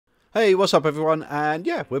Hey, what's up everyone? And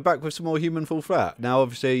yeah, we're back with some more Human Fall Flat. Now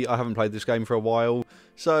obviously I haven't played this game for a while,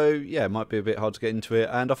 so yeah, it might be a bit hard to get into it,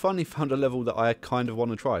 and I finally found a level that I kind of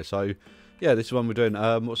want to try, so yeah, this is one we're doing.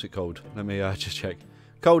 What's it called? Let me just check.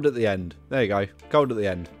 Cold at the End. There you go, Cold at the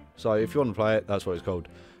End. So if you want to play it, that's what it's called.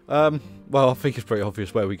 Well, I think it's pretty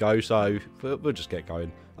obvious where we go, so we'll just get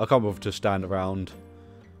going. I can't bother to stand around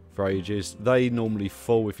for ages. They normally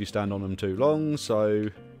fall if you stand on them too long, so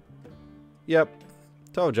yep.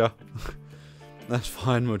 Told ya. That's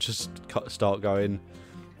fine, we'll just start going.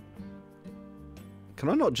 Can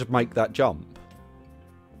I not just make that jump?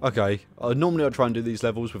 Okay, normally I try and do these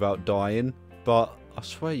levels without dying, but I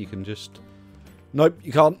swear you can just... Nope,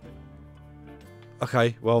 you can't.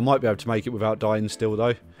 Okay, well I might be able to make it without dying still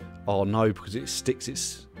though. Oh no, because it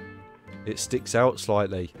sticks out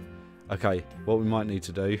slightly. Okay, what we might need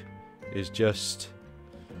to do is just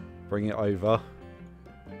bring it over.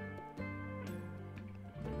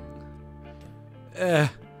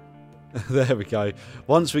 There we go.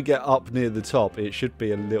 Once we get up near the top, it should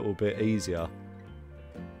be a little bit easier.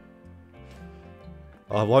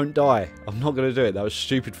 I won't die. I'm not going to do it. That was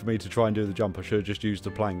stupid for me to try and do the jump. I should have just used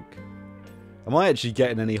the plank. Am I actually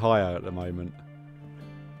getting any higher at the moment?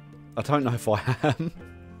 I don't know if I am.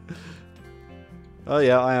 Oh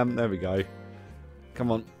yeah, I am. There we go.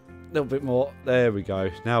 Come on. A little bit more. There we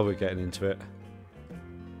go. Now we're getting into it.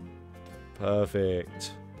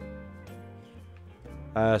 Perfect.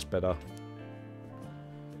 That's better.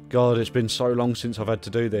 God, it's been so long since I've had to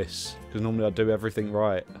do this. Because normally I do everything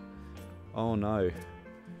right. Oh no.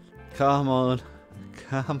 Come on.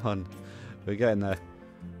 Come on. We're getting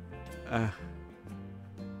there.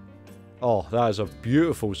 Oh, that is a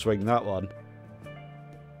beautiful swing, that one.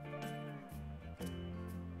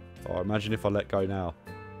 Oh, imagine if I let go now.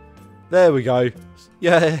 There we go.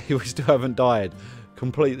 Yeah, we still haven't died.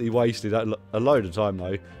 Completely wasted a load of time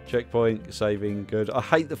though. Checkpoint, saving, good. I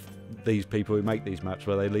hate these people who make these maps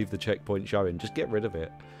where they leave the checkpoint showing. Just get rid of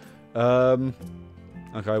it.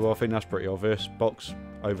 Okay, well I think that's pretty obvious. Box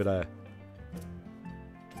over there.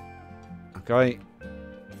 Okay.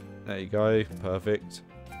 There you go. Perfect.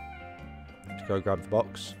 Let's go grab the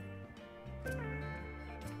box.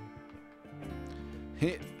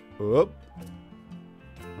 Hit. Whoop.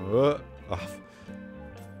 Whoop. Oh.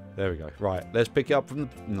 There we go. Right, let's pick it up from the...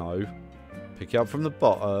 No. Pick it up from the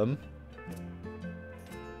bottom.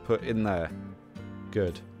 Put in there.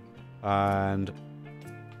 Good. And...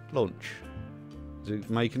 launch. Is it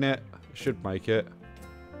making it? It should make it.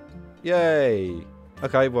 Yay!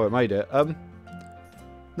 Okay, well it made it.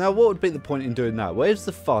 Now what would be the point in doing that? Where's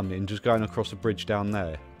the fun in just going across a bridge down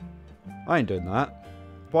there? I ain't doing that.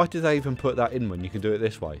 Why did they even put that in when you can do it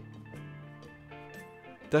this way?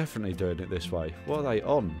 Definitely doing it this way. What are they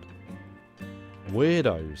on?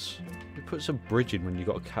 Weirdos. Who puts a bridge in when you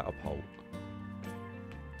got a catapult?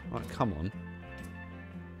 Right, come on.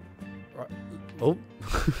 Right. Oh.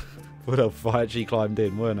 Well, if I actually climbed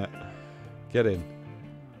in, weren't it? Get in.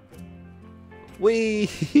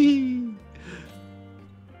 Whee!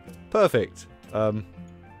 Perfect.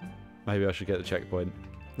 Maybe I should get the checkpoint.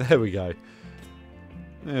 There we go.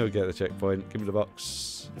 There we get the checkpoint. Give me the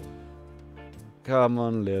box. Come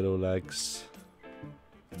on, little legs.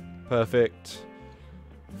 Perfect.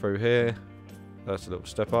 Through here. That's a little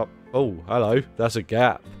step up. Oh, hello. That's a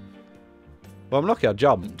gap. Well, I'm lucky I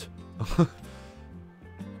jumped.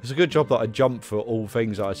 It's a good job that I jumped for all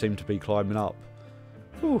things that I seem to be climbing up.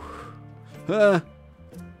 Whew.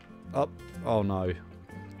 Up. Oh, no.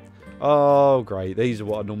 Oh, great. These are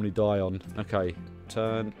what I normally die on. Okay.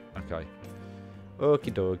 Turn. Okay.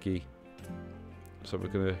 Okie dokie. So we're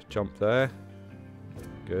going to jump there.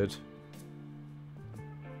 Good.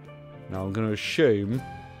 Now I'm going to assume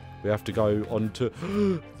we have to go on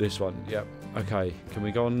to this one. Yep. Okay. Can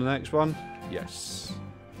we go on the next one? Yes.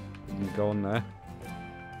 We can go on there.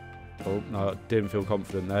 Oh, no, I didn't feel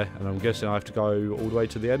confident there. And I'm guessing I have to go all the way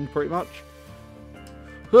to the end, pretty much.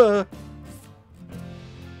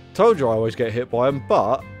 Told you I always get hit by them,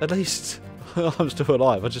 but at least I'm still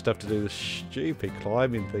alive. I just have to do this stupid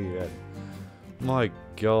climbing thing again. My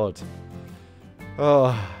God.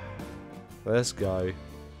 Oh, let's go.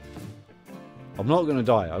 I'm not going to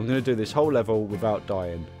die. I'm going to do this whole level without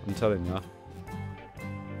dying. I'm telling you.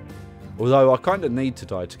 Although I kind of need to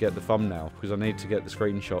die to get the thumbnail, because I need to get the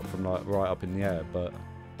screenshot from like right up in the air, but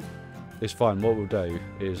it's fine. What we'll do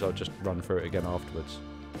is I'll just run through it again afterwards.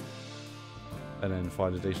 And then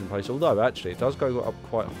find a decent place. Although, actually, it does go up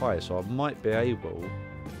quite high, so I might be able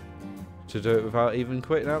to do it without even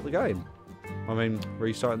quitting out the game. I mean,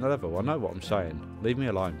 restarting the level. I know what I'm saying. Leave me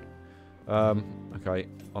alone. Okay,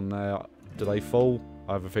 on there. Do they fall?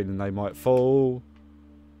 I have a feeling they might fall.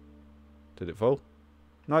 Did it fall?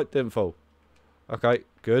 No, it didn't fall. Okay,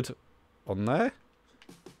 good. On there?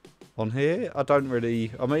 On here? I don't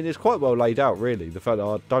really... I mean, it's quite well laid out, really. The fact that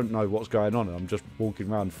I don't know what's going on and I'm just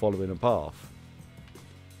walking around following a path.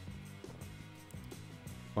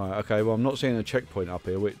 Right, okay, well, I'm not seeing a checkpoint up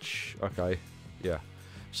here, which... Okay, yeah.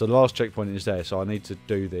 So the last checkpoint is there, so I need to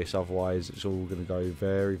do this, otherwise it's all going to go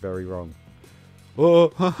very, very wrong.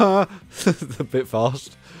 Oh, a bit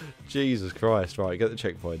fast. Jesus Christ. Right, get the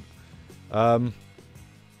checkpoint. Okay.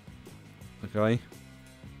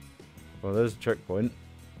 Well, there's a checkpoint.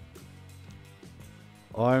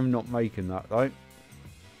 I'm not making that, though.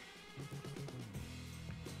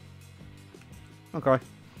 Okay.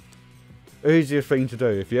 Easiest thing to do.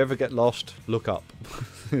 If you ever get lost, look up.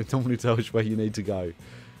 It normally tells you where you need to go.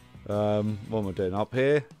 What am I doing? Up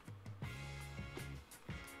here?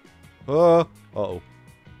 Oh! Uh-oh.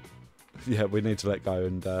 Yeah, we need to let go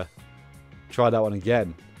and try that one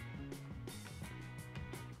again.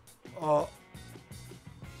 Oh.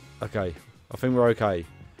 Okay. I think we're okay.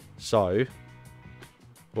 So,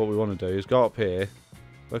 what we want to do is go up here.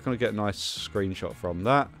 Where can I get a nice screenshot from?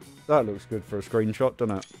 That looks good for a screenshot,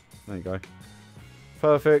 doesn't it? There you go.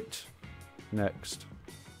 Perfect. Next.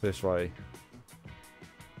 This way.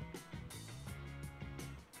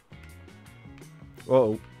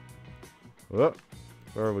 Uh-oh. Where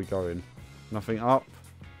are we going? Nothing up.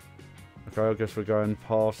 Okay, I guess we're going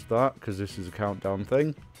past that because this is a countdown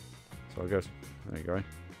thing. So I guess... There you go.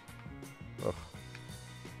 Ugh.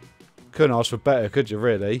 Couldn't ask for better, could you,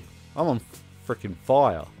 really? I'm on freaking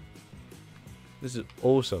fire. This is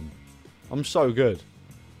awesome. I'm so good.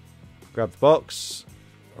 Grab the box.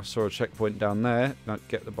 I saw a checkpoint down there. No,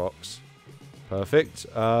 get the box. Perfect.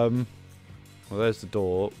 Well, there's the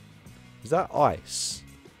door. Is that ice?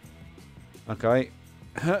 Okay.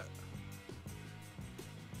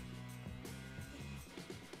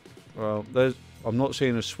 Well, there's... I'm not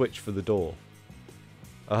seeing a switch for the door.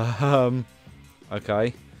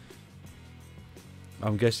 Okay.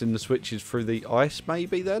 I'm guessing the switch is through the ice,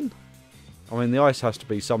 maybe, then? I mean, the ice has to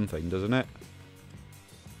be something, doesn't it?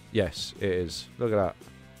 Yes, it is. Look at that.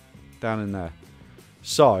 Down in there.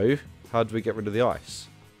 So, how do we get rid of the ice?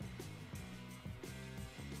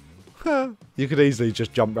 You could easily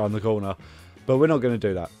just jump around the corner. But we're not going to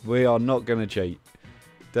do that. We are not going to cheat.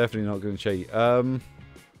 Definitely not going to cheat. I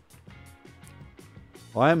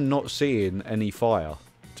am not seeing any fire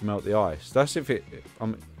to melt the ice. That's if it... I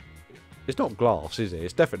mean, it's not glass, is it?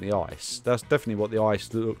 It's definitely ice. That's definitely what the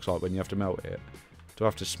ice looks like when you have to melt it. Do I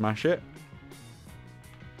have to smash it?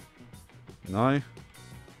 No.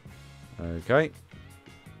 Okay.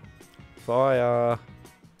 Fire.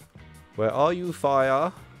 Where are you,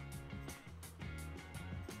 fire?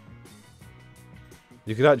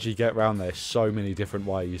 You could actually get around there so many different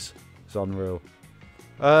ways. It's unreal.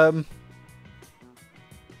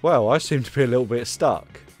 Well, I seem to be a little bit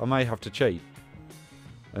stuck. I may have to cheat.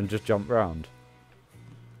 And just jump round.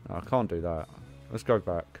 No, I can't do that. Let's go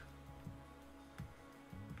back.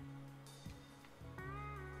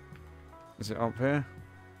 Is it up here?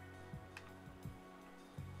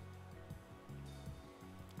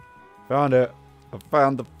 Found it. I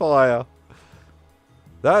found the fire.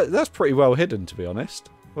 That's pretty well hidden, to be honest.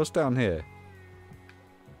 What's down here?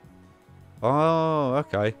 Oh,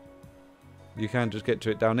 okay. You can just get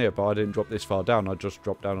to it down here, but I didn't drop this far down. I just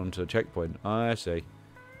dropped down onto a checkpoint. I see.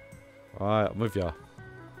 Alright, I'm with ya.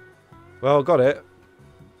 Well, got it.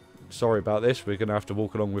 Sorry about this. We're going to have to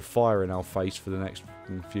walk along with fire in our face for the next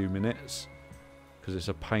few minutes. Because it's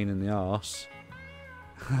a pain in the arse.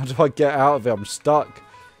 How do I get out of it? I'm stuck.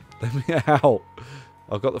 Let me out.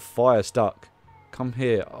 I've got the fire stuck. Come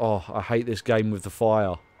here. Oh, I hate this game with the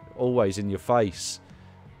fire. Always in your face.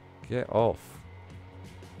 Get off.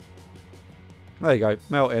 There you go.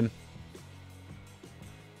 Melting.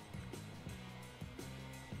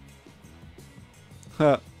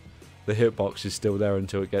 The hitbox is still there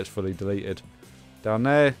until it gets fully deleted. Down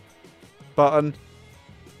there. Button.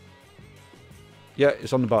 Yeah,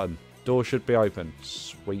 it's on the button. Door should be open.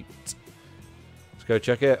 Sweet. Let's go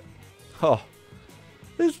check it. Oh.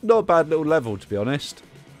 It's not a bad little level, to be honest.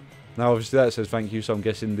 Now, obviously, that says thank you, so I'm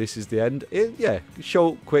guessing this is the end. Yeah,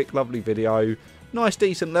 short, quick, lovely video. Nice,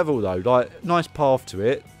 decent level, though. Like, nice path to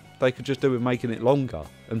it. They could just do with making it longer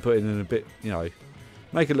and putting in a bit, you know,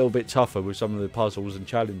 make it a little bit tougher with some of the puzzles and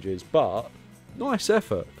challenges. But, nice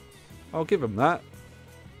effort. I'll give them that.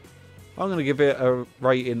 I'm going to give it a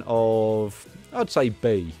rating of, I'd say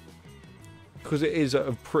B. Because it is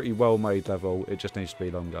a pretty well-made level. It just needs to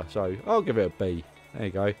be longer. So, I'll give it a B. There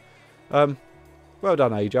you go. Well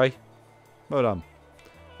done, AJ. Well done.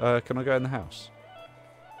 Can I go in the house?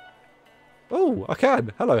 Oh, I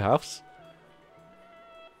can. Hello, house.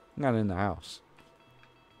 I'm going in the house.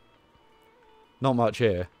 Not much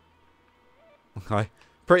here. Okay.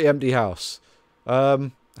 Pretty empty house.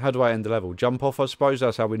 How do I end the level? Jump off, I suppose.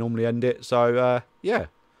 That's how we normally end it. So, yeah.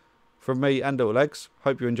 From me and Little Legs.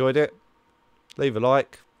 Hope you enjoyed it. Leave a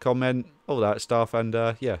like, comment, all that stuff. And,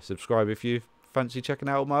 yeah, subscribe if you fancy checking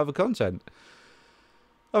out all my other content.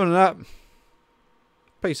 Other than that,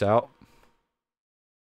 peace out.